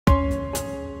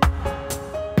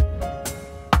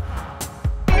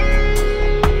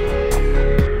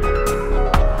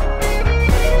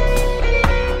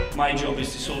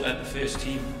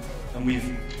team, and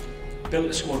we've built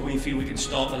a squad we feel we can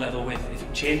start the level with. If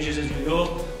it changes as we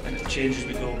go, then it changes as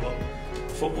we go, but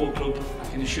football club, I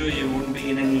can assure you, wouldn't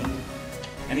be in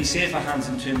any safer hands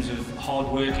in terms of hard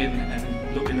working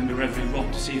and looking under every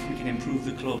rock to see if we can improve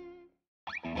the club.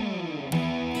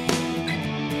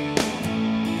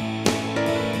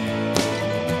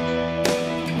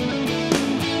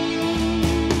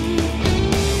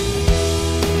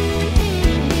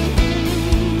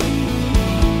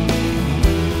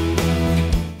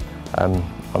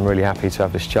 I'm really happy to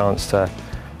have this chance to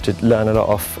learn a lot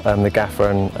off the gaffer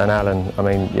and Alan. I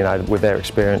mean, you know, with their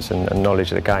experience and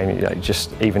knowledge of the game, you know,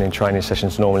 just even in training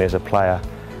sessions normally as a player,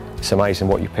 it's amazing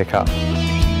what you pick up.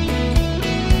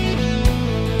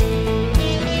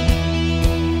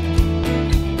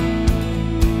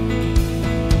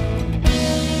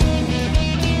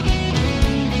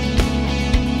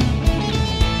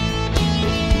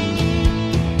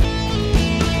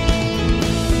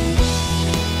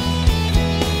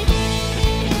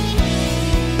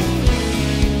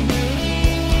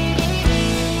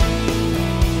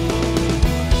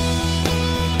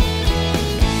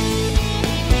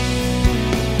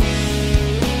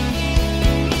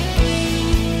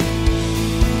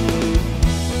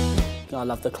 I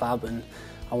love the club and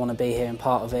I want to be here and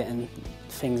part of it, and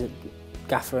things that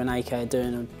Gaffer and AK are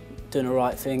doing the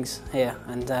right things here,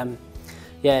 and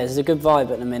yeah, there's a good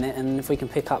vibe at the minute, and if we can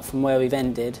pick up from where we've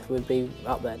ended, we'd be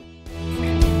up there.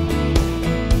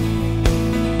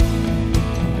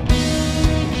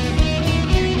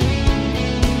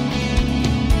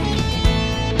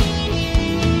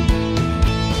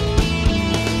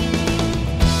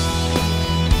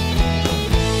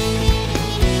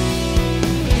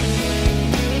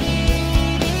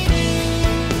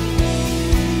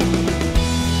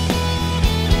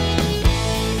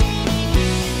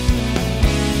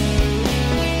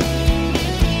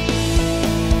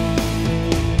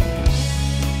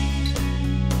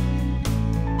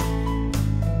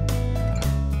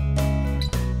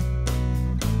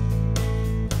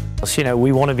 You know,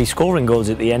 we want to be scoring goals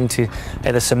at the end to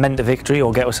either cement a victory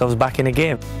or get ourselves back in a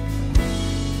game.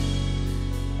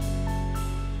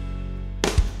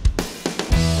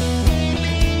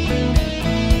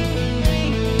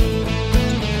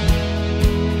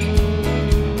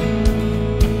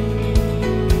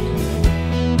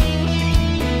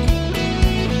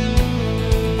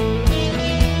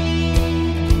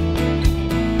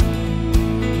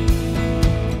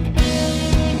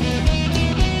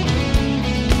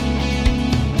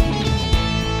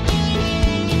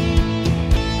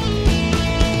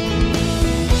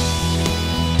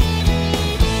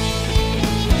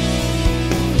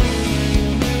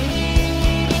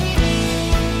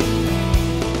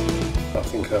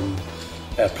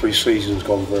 Our pre-season's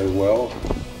gone very well.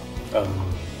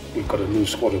 We've got a new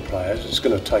squad of players. It's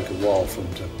going to take a while for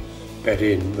them to bed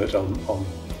in, but I'm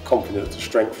confident of the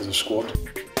strength of the squad.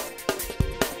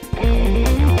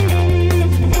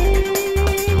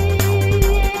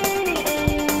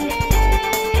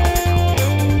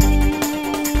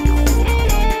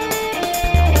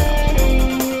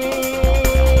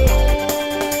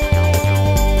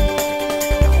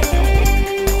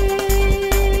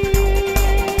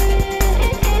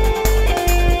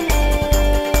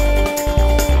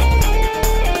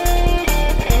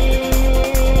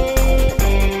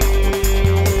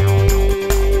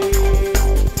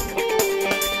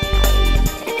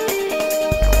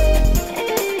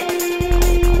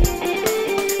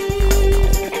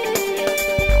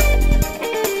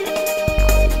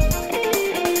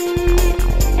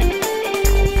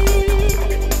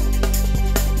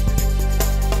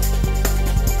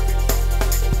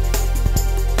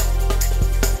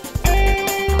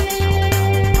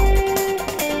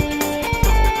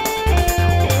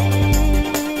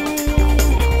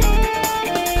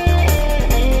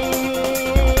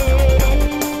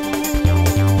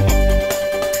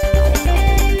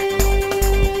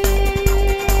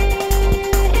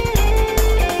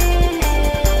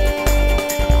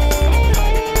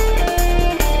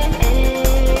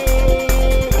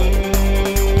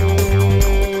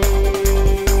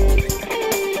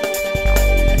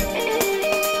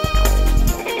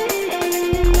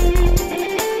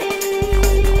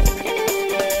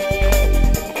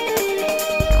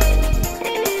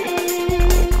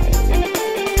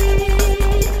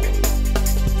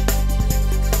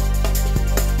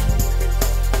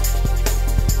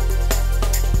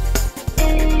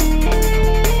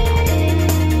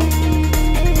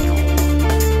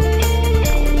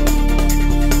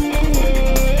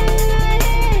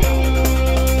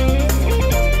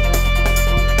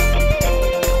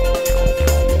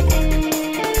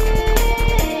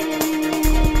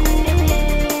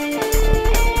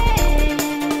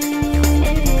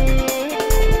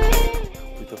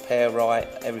 right,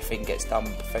 everything gets done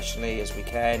professionally as we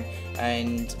can,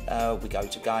 and we go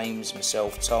to games.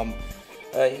 Myself, Tom,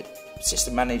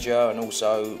 assistant manager and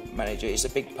also manager. It's a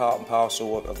big part and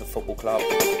parcel of the football club.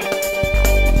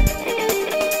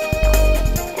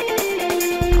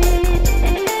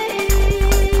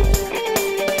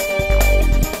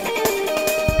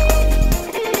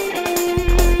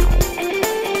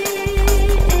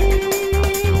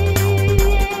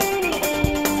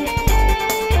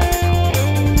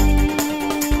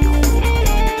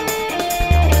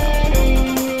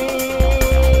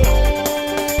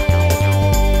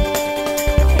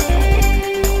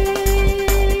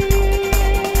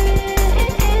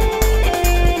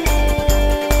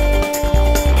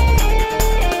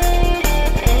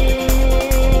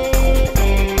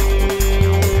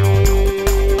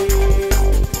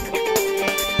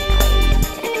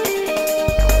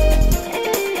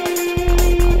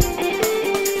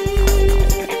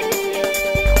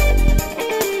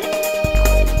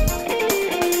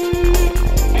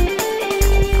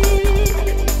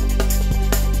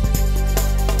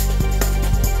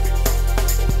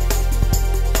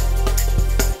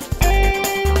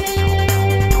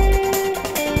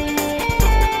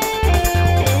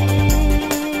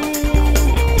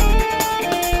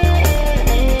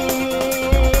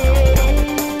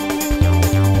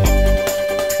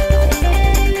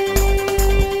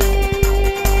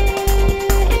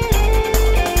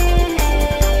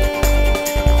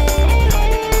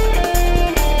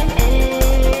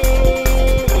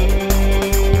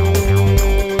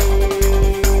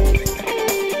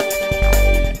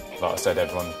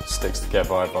 Everyone sticks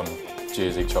together, everyone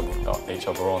cheers each other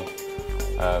on,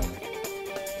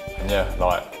 and yeah,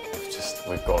 like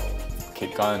we've got to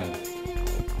keep going and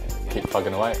keep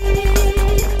plugging away.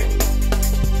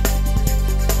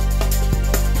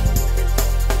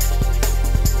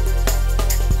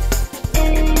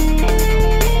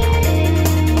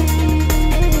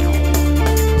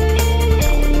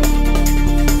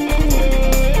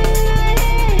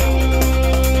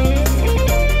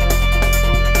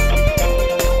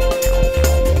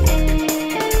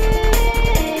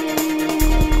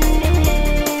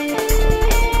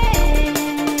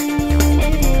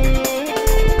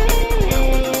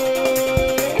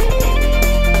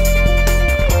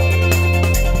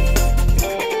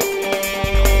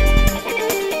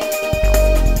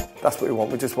 That's what we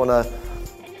want. We just want a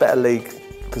better league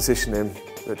positioning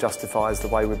that justifies the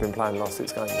way we've been playing the last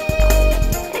 6 games.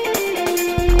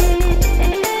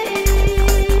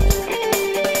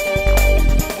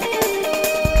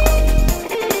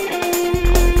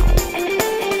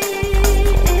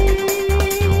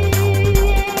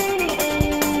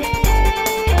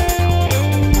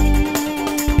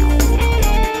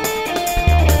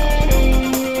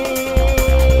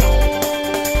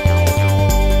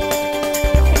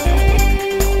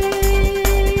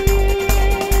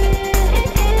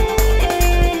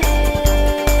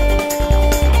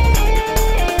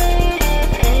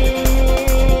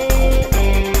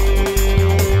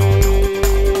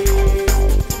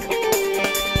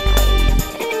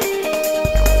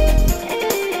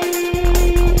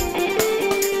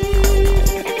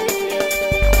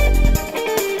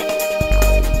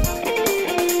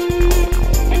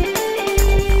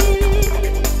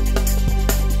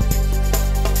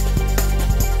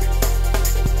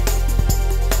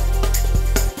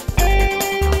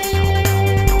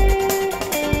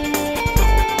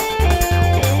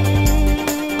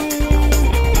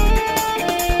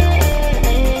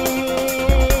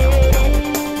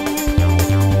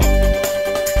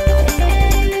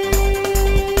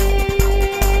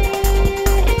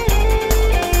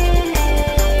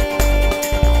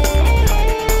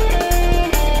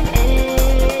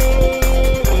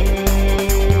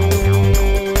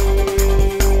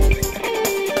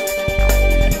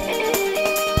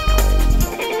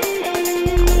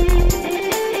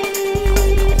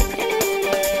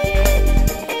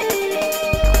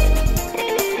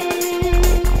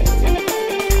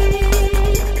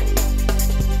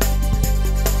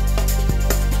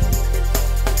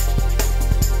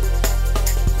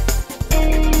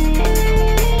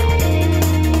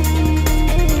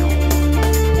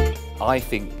 I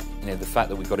think the fact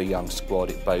that we've got a young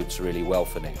squad, it bodes really well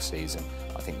for next season.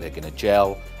 I think they're going to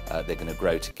gel, they're going to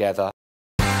grow together.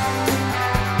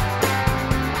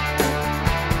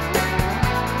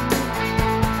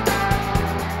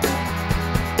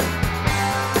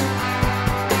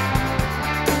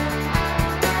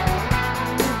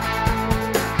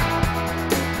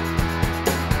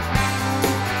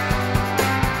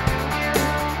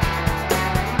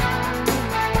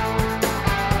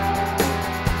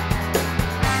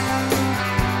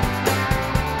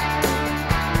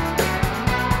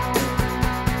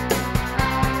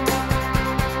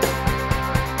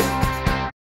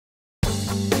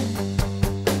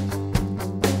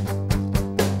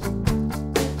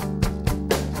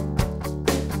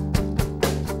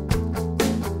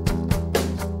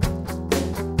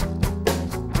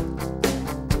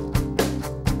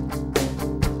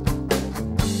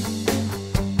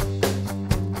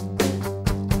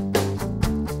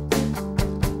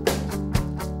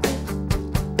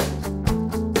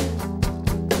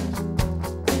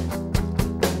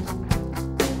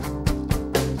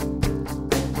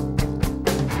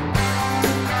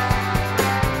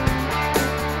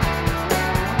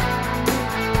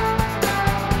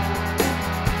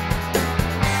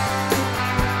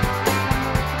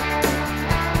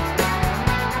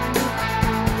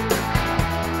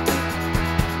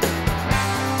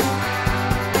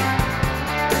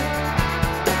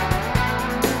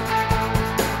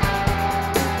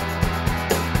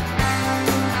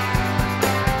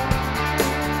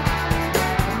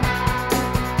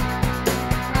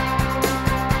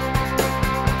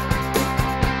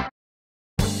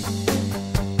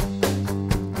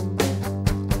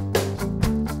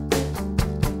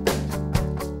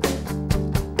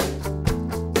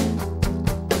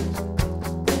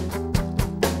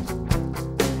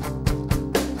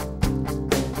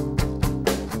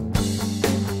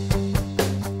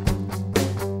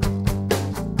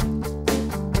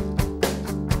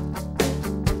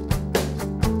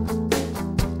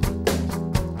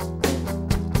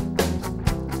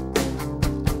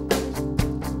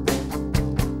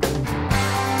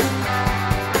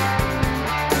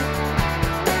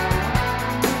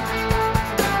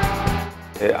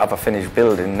 have I finished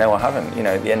building? No, I haven't. You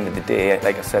know, at the end of the day,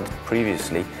 like I said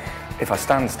previously, if I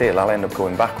stand still, I'll end up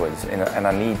going backwards, and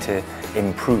I need to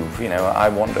improve. You know, I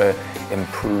want to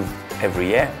improve every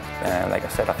year. Like I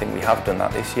said, I think we have done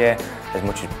that this year, as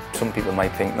much as some people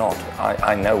might think not.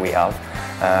 I know we have.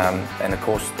 And of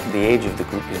course, the age of the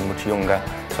group is much younger,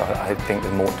 so I think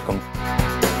there's more to come.